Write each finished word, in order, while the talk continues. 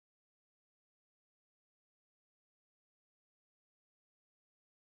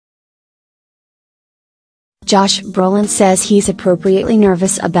Josh Brolin says he's appropriately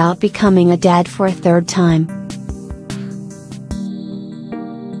nervous about becoming a dad for a third time.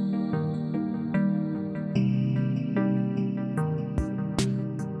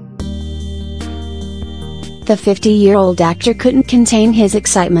 The 50-year-old actor couldn't contain his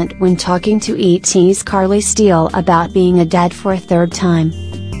excitement when talking to ET's Carly Steele about being a dad for a third time.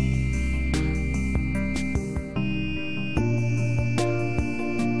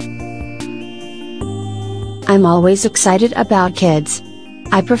 "I'm always excited about kids.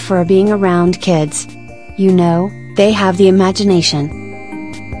 I prefer being around kids. You know, they have the imagination.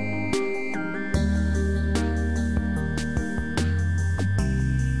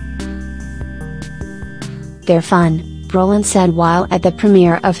 They're fun," Brolin said while at the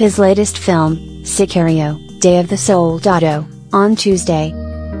premiere of his latest film, Sicario, Day of the Soldado, on Tuesday.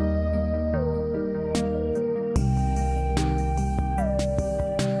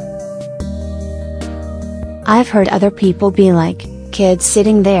 "I've heard other people be like, kids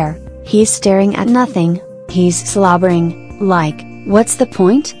sitting there, he's staring at nothing, he's slobbering, like, what's the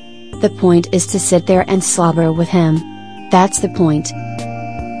point? The point is to sit there and slobber with him. That's the point."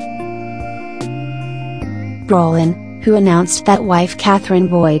 Brolin, who announced that wife Catherine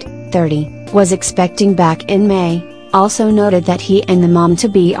Boyd, 30, was expecting back in May, also noted that he and the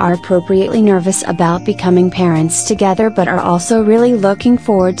mom-to-be are appropriately nervous about becoming parents together but are also really looking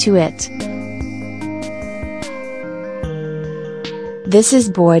forward to it. This is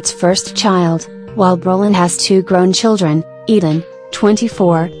Boyd's first child, while Brolin has two grown children, Eden,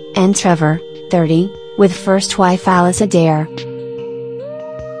 24, and Trevor, 30, with first wife Alice Adair.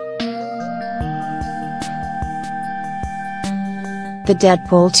 The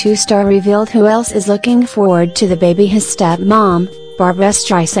Deadpool 2 star revealed who else is looking forward to the baby: his stepmom, Barbra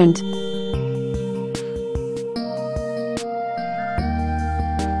Streisand.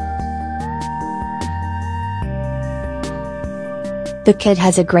 "The kid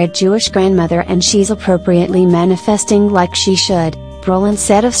has a great Jewish grandmother and she's appropriately manifesting like she should," Brolin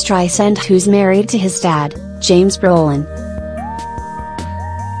said of Streisand, who's married to his dad, James Brolin.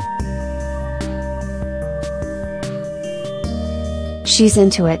 "She's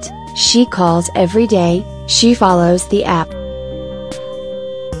into it, she calls every day, she follows the app.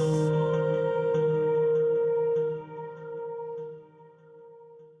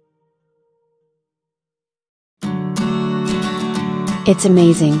 It's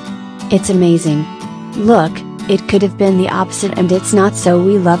amazing. It's amazing. Look, it could have been the opposite and it's not, so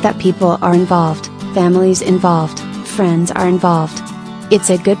we love that people are involved, families involved, friends are involved. It's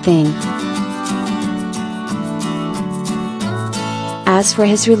a good thing." As for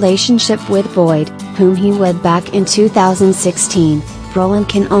his relationship with Boyd, whom he wed back in 2016, Brolin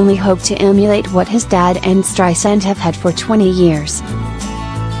can only hope to emulate what his dad and Streisand have had for 20 years.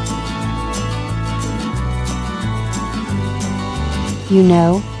 "You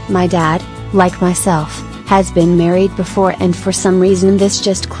know, my dad, like myself, has been married before and for some reason this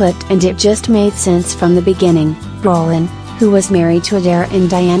just clicked and it just made sense from the beginning," Brolin, who was married to Adair and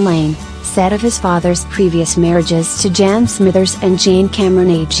Diane Lane, said of his father's previous marriages to Jan Smithers and Jane Cameron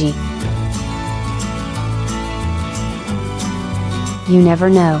Agee. "You never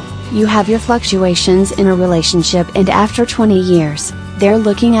know, you have your fluctuations in a relationship and after 20 years, they're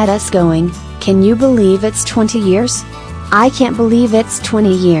looking at us going, can you believe it's 20 years? I can't believe it's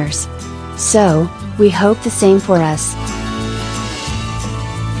 20 years. So, we hope the same for us."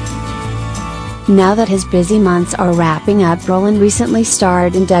 Now that his busy months are wrapping up, Brolin recently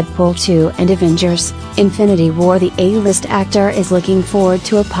starred in Deadpool 2 and Avengers: Infinity War. The A-list actor is looking forward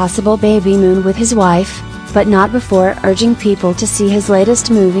to a possible baby moon with his wife, but not before urging people to see his latest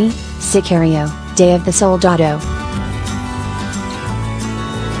movie, Sicario, Day of the Soldado.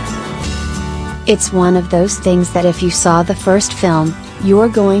 "It's one of those things that if you saw the first film, you're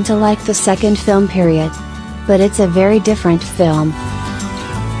going to like the second film, period. But it's a very different film.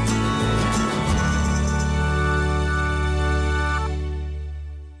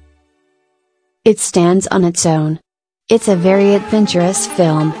 It stands on its own. It's a very adventurous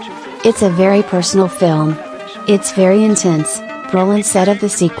film. It's a very personal film. It's very intense," Brolin said of the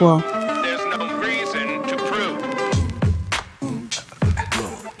sequel. "There's no reason to prove."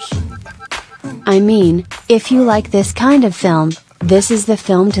 "I mean, if you like this kind of film, this is the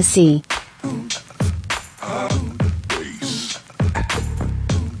film to see."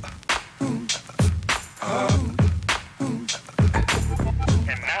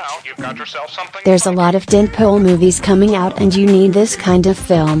 Got yourself something? There's a lot of tentpole movies coming out and you need this kind of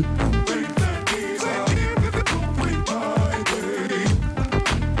film.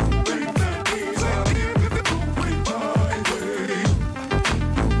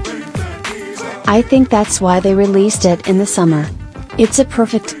 I think that's why they released it in the summer. It's a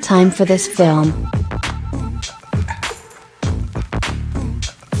perfect time for this film.